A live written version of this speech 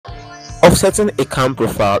Offsetting a cam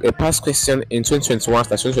profile, a past question in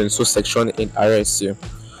 2021/2022 section in RSU.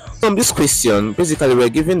 From this question, basically we're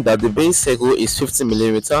given that the base circle is 50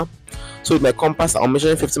 millimeter. So with my compass, I'm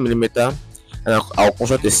measuring 50 millimeter, and I'll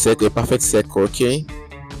construct a circle, a perfect circle. Okay.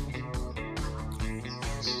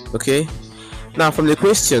 Now from the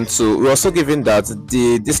question too, we're also given that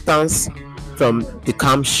the distance from the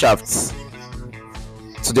cam shaft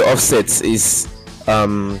to the offset is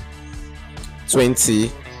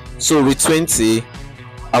 20. So with 20,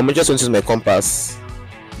 I'll measure 20 with my compass.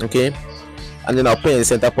 Okay, and then I'll put in the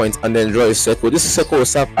center point and then draw a circle. This circle will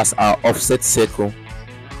serve as our offset circle.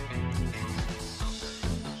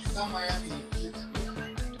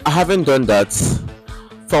 I haven't done that.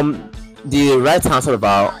 From the right hand side of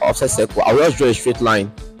our offset circle, I will just draw a straight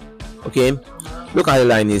line. Okay, look at the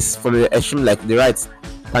line is from the extreme, like the right,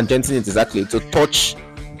 tangenting it exactly to touch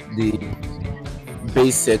the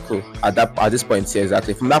base circle at this point here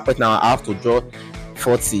exactly. From that point now, I have to draw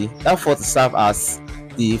 40. That 40 serve as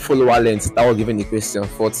the follower length that was given the question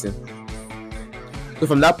 40. So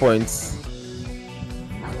from that point,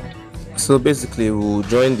 so basically we'll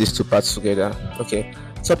join these two parts together. Okay,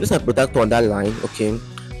 so I place my protractor on that line. Okay,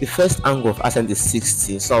 the first angle of ascent is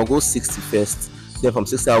 60, so I'll go 60 first. Then from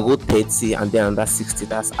 60 I'll go 30, and then another 60.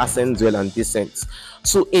 That's ascent, dwell, and descent.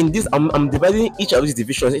 So in this, I'm dividing each of these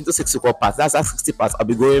divisions into 6 equal parts. That's 60 parts. I'll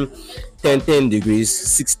be going 10 degrees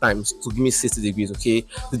 6 times to give me 60 degrees. Okay,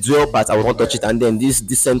 the dwell part I will not touch it, and then this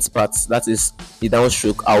descent part, that is the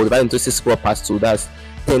downstroke, I will divide into 6 equal parts too. That's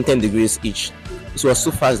 10 degrees each. It was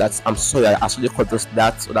so fast that I'm sorry I actually cut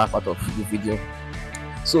that part of the video.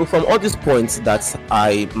 So from all these points that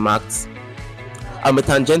I marked, I'm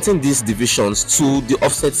tangenting these divisions to the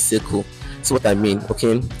offset circle. See what I mean?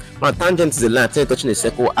 Okay, my tangent is a line touching a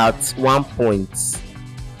circle at 1 point.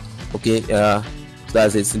 Okay, so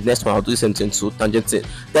that's it. The next one I'll do the same thing to tangent it.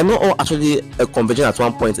 They're not all actually converging at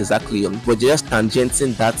 1 point exactly, but they're just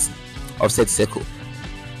tangenting that offset circle.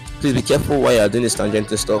 Please be careful while you're doing this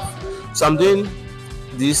tangenting stuff. So I'm doing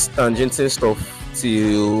this tangenting stuff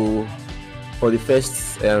for the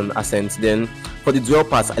first ascent. Then for the dwell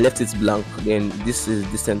part, I left it blank. Then this is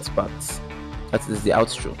descent part. That is the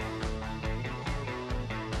outstroke.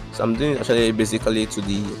 So I'm doing actually basically to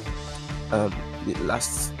the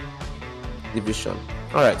last division.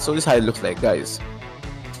 Alright, so this is how it looks like, guys.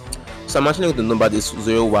 So I'm actually going to number this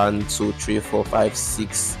 0 1 2 3 4 5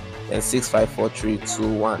 6 and 6 5 4 3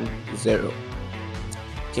 2 1 0.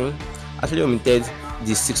 Okay, actually omitted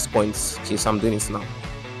the 6 points. Okay, so I'm doing it now.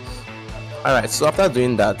 Alright, so after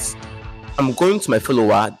doing that, I'm going to my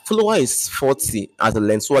follower. Follower is 40 as a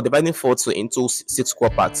length, so we're dividing 40 into 6 equal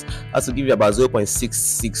parts. That will give you about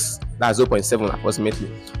 0.66, that's 0.7 approximately.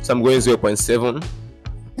 So I'm going 0.7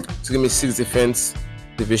 to give me 6 different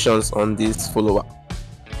divisions on this follower.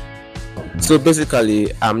 So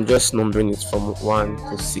basically, I'm just numbering it from 1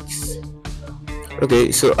 to 6.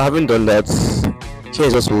 Okay, so having done that,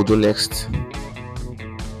 here's what we'll do next.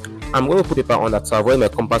 I'm going to put paper on that to avoid my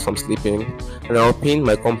compass from slipping, and I'll pin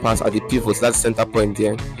my compass at the pivot, that's center point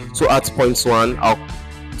there. So at point 1, I'll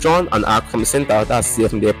draw an arc from the center, that's here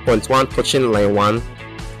from there. Point 1 touching line 1,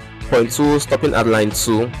 point 2 stopping at line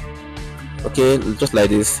 2. Okay, just like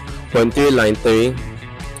this. Point 3 line 3.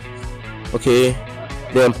 Okay,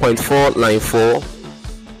 then point 4 line 4.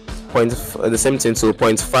 The same thing, so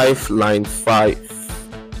point 5 line 5.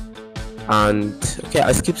 And okay,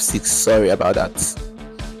 I skipped 6, sorry about that.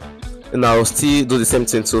 And I'll still do the same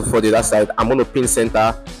thing too for the other side. I'm going to pin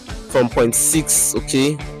center from point 6,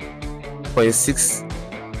 okay, point 6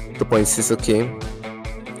 to point 6, okay.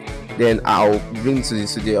 Then I'll bring to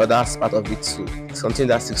the other part of it too, something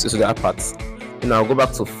that 6 to the other part. And I'll go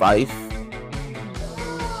back to 5.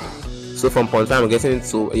 So from point 5 I'm getting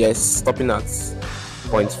to, yes, stopping at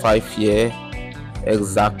point 5 here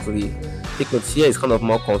exactly. Take note, here is kind of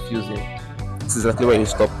more confusing. This is exactly where you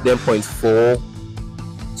stop. Then point 4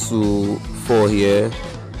 to 4 here,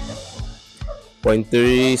 point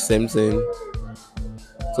 3 same thing,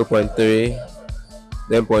 so point 3,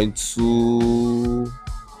 then point 2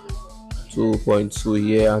 to point 2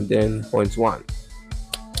 here, and then point 1.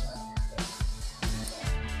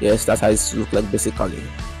 Yes, that's how it looks like basically.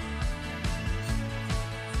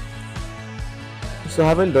 So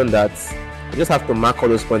having done that, I just have to mark all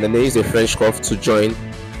those points and then use a French curve to join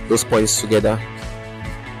those points together.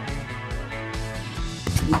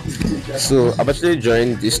 So I've actually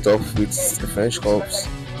joined this stuff with the French curves.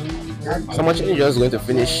 So I'm actually just going to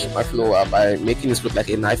finish my flower by making this look like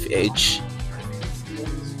a knife edge.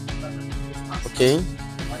 Okay.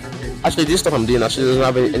 Actually, this stuff I'm doing actually doesn't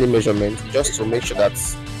have any measurement, just to make sure that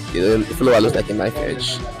the flower looks like a knife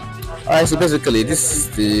edge. Alright, so basically this is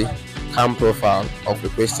the cam profile of the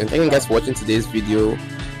question. Thank you guys for watching today's video.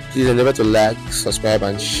 Please remember to like, subscribe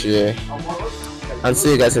and share, and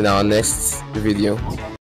see you guys in our next video.